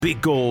Big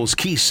goals,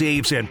 key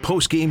saves, and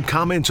post-game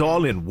comments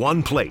all in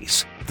one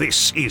place.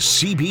 This is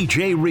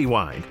CBJ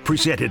Rewind,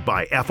 presented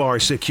by FR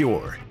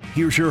Secure.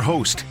 Here's your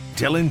host,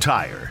 Dylan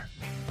Tyre.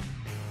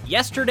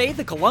 Yesterday,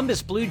 the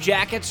Columbus Blue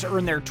Jackets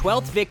earned their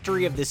 12th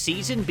victory of the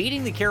season,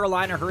 beating the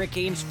Carolina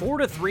Hurricanes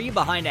 4-3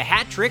 behind a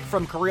hat trick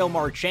from Kirill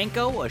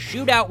Marchenko, a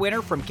shootout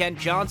winner from Kent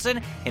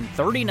Johnson, and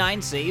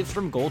 39 saves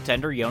from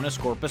goaltender Joonas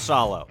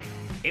Korpisalo.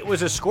 It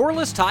was a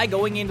scoreless tie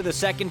going into the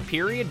second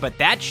period, but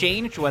that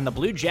changed when the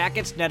Blue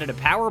Jackets netted a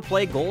power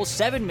play goal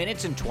 7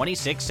 minutes and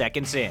 26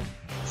 seconds in.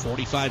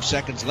 45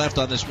 seconds left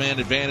on this man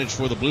advantage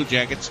for the Blue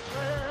Jackets,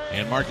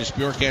 and Marcus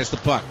Bjork has the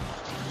puck.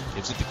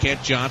 Gives it to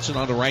Kent Johnson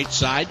on the right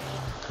side,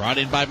 brought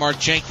in by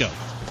Marchenko.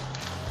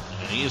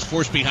 And he is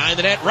forced behind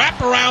the net,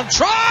 wraparound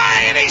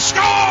try, and he scores!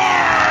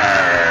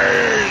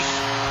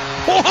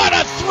 What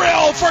a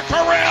thrill for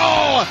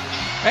Kirill!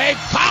 A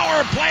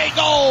power play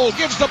goal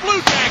gives the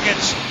Blue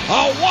Jackets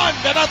a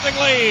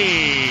 1-0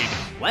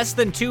 lead. Less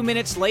than 2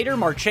 minutes later,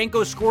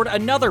 Marchenko scored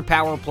another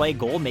power play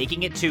goal,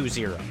 making it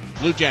 2-0.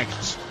 Blue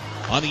Jackets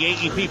on the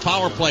AEP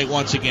power play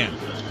once again.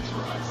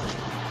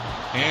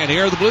 And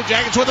here are the Blue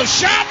Jackets with a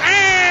shot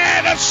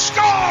and a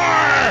score!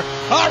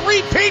 A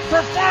repeat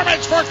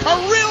performance for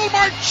Kirill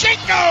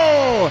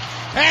Marchenko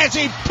as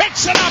he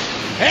picks it up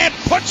and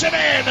puts it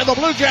in, and the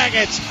Blue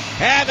Jackets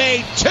have a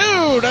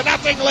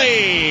 2-0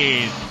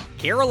 lead.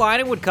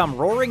 Carolina would come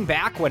roaring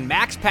back when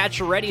Max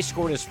Pacioretty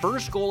scored his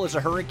first goal as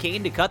a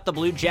Hurricane to cut the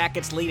Blue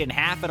Jackets' lead in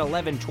half at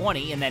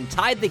 11:20 and then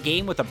tied the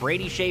game with a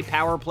Brady Shea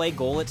power play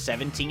goal at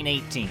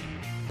 17:18.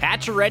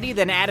 Pacioretty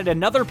then added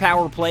another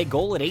power play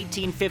goal at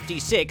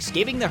 18:56,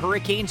 giving the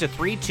Hurricanes a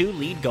 3-2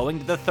 lead going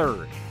to the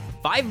third.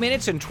 5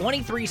 minutes and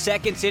 23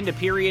 seconds into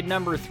period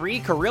number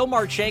 3, Kirill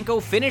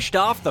Marchenko finished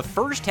off the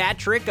first hat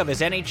trick of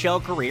his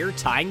NHL career,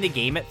 tying the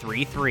game at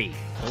 3-3.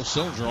 Full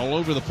cylinder all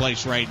over the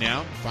place right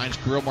now. Finds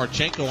Kirill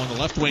Marchenko on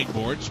the left wing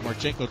boards.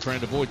 Marchenko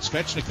trying to avoid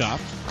Svechnikov.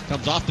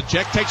 Comes off the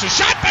check, takes a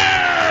shot.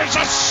 There's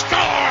a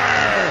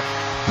score!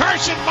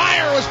 Carson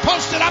Meyer was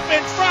posted up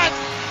in front,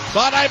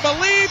 but I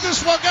believe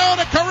this will go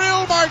to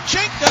Kirill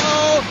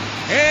Marchenko,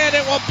 and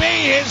it will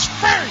be his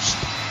first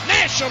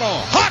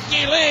National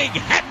Hockey League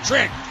hat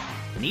trick.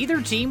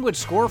 Neither team would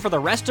score for the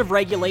rest of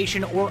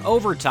regulation or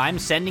overtime,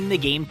 sending the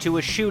game to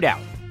a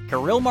shootout.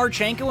 Kirill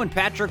Marchenko and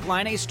Patrik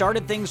Laine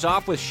started things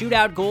off with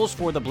shootout goals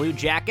for the Blue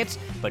Jackets,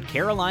 but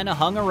Carolina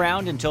hung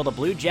around until the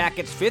Blue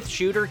Jackets' fifth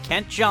shooter,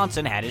 Kent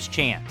Johnson, had his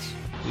chance.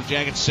 Blue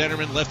Jackets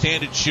centerman,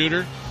 left-handed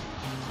shooter.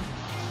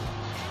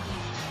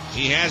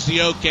 He has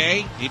the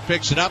okay. He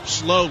picks it up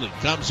slowly.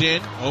 Comes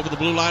in over the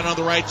blue line on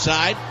the right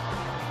side.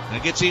 And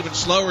it gets even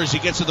slower as he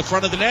gets to the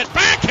front of the net.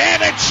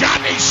 Backhanded shot,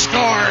 and he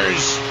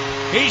scores!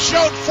 He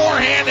showed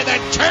forehand and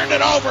then turned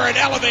it over and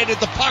elevated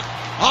the puck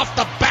off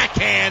the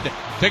backhand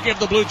to give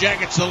the Blue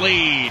Jackets the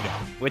lead.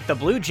 With the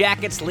Blue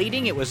Jackets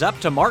leading, it was up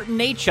to Martin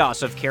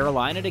Necas of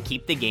Carolina to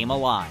keep the game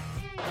alive.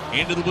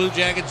 Into the Blue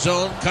Jacket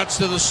zone, cuts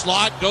to the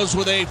slot, goes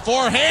with a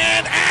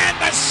forehand, and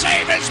the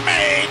save is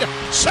made.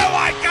 So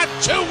I got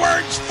 2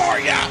 words for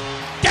you.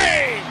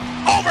 Game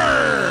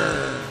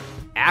over.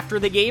 After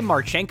the game,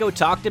 Marchenko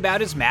talked about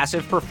his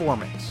massive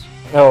performance.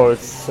 No, I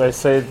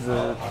said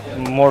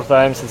more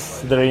times,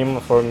 it's a dream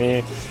for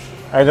me.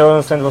 I don't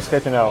understand what's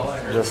happening now.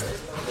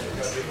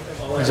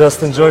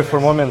 Just enjoy for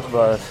a moment,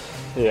 but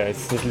yeah,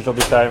 it's a little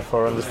bit time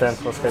for understand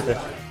what's happening.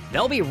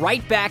 They'll be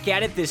right back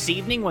at it this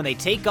evening when they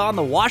take on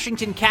the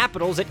Washington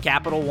Capitals at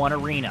Capital One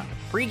Arena.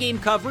 Pre-game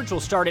coverage will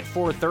start at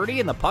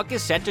 4:30 and the puck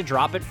is set to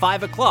drop at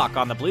 5 o'clock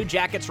on the Blue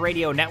Jackets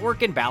Radio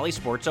Network in Bally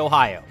Sports,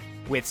 Ohio.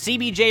 With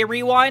CBJ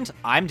Rewind,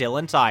 I'm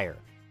Dylan Tyre.